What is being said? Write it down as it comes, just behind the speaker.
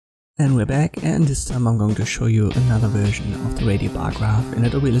And we're back, and this time I'm going to show you another version of the radial bar graph in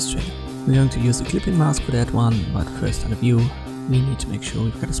Adobe Illustrator. We're going to use the clipping mask for that one, but first on the view, we need to make sure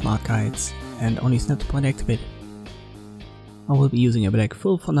we've got the smart guides and only snap to point activated. I will be using a black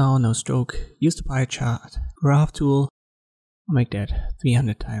fill for now, no stroke. Use the pie chart, graph tool. I'll make that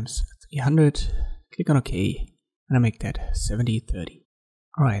 300 times 300. Click on OK, and I'll make that 70/30.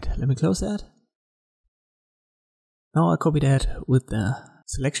 Alright, let me close that. Now I'll copy that with the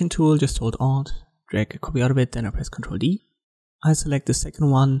selection tool, just hold Alt, drag a copy out of it, then I press Ctrl D. I select the second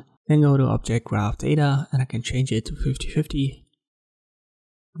one, then go to Object Graph Data, and I can change it to 50/50.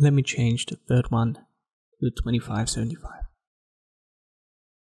 Let me change the third one to 25/75.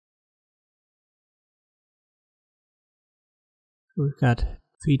 So we've got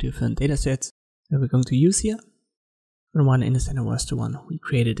 3 different data sets that we're going to use here. The one in the center was the one we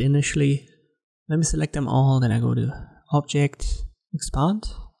created initially. Let me select them all, then I go to Object,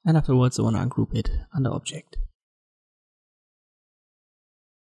 Expand, and afterwards I want to ungroup it under Object.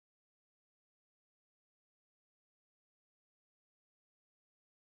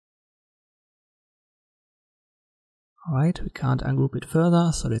 Alright, we can't ungroup it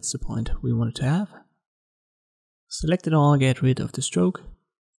further, so that's the point we wanted to have. Select it all, get rid of the stroke.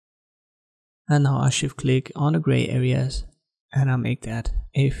 And now I shift click on the gray areas and I make that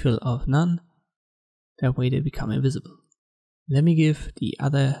a fill of none. That way they become invisible. Let me give the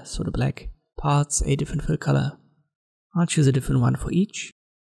other, so the black parts, a different fill color. I'll choose a different one for each.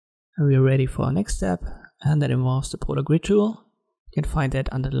 And we are ready for our next step, and that involves the polar grid tool. You can find that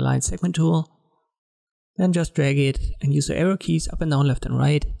under the line segment tool. Then just drag it and use the arrow keys up and down, left and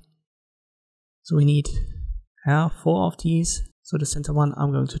right. So we need 4 of these. So the center one,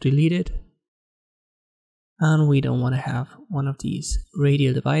 I'm going to delete it. And we don't want to have one of these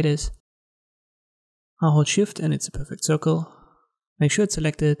radial dividers. I'll hold Shift and it's a perfect circle. Make sure it's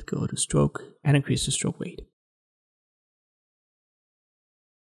selected, go to stroke and increase the stroke weight.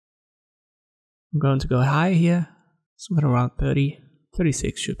 I'm going to go high here, somewhere around 30,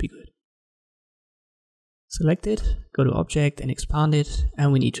 36 should be good. Select it, go to Object and expand it,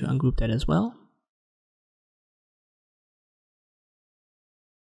 and we need to ungroup that as well.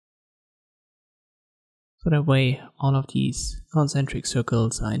 So that way all of these concentric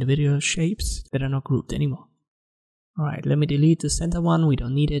circles are individual shapes that are not grouped anymore. Alright, let me delete the center one, we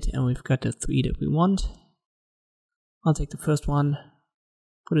don't need it, and we've got the 3 that we want. I'll take the first one,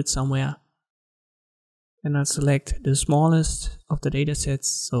 put it somewhere, and I'll select the smallest of the data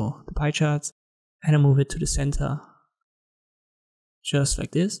sets, so the pie charts, and I'll move it to the center, just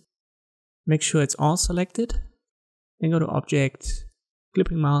like this. Make sure it's all selected, then go to Object,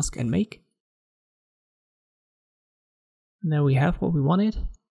 Clipping Mask and Make. And there we have what we wanted.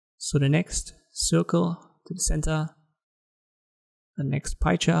 So the next circle to the center, the next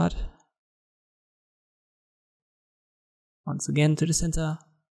pie chart, once again to the center.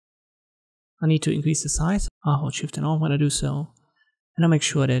 I need to increase the size. I'll hold Shift and Alt when I do so. And I'll make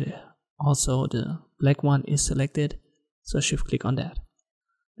sure that also the black one is selected. So Shift click on that.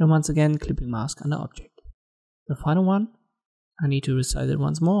 And once again, Clipping Mask under Object. The final one, I need to resize it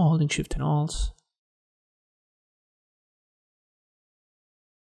once more, holding Shift and Alt.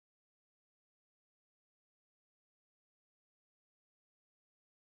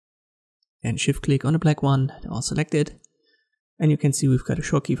 And Shift click on the black one, they're all selected. And you can see we've got a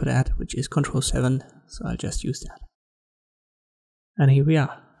shortcut for that, which is Ctrl+7, so I'll just use that. And here we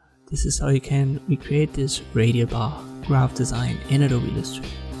are. This is how you can recreate this radial bar graph design in Adobe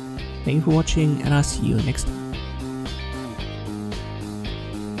Illustrator. Thank you for watching, and I'll see you next time.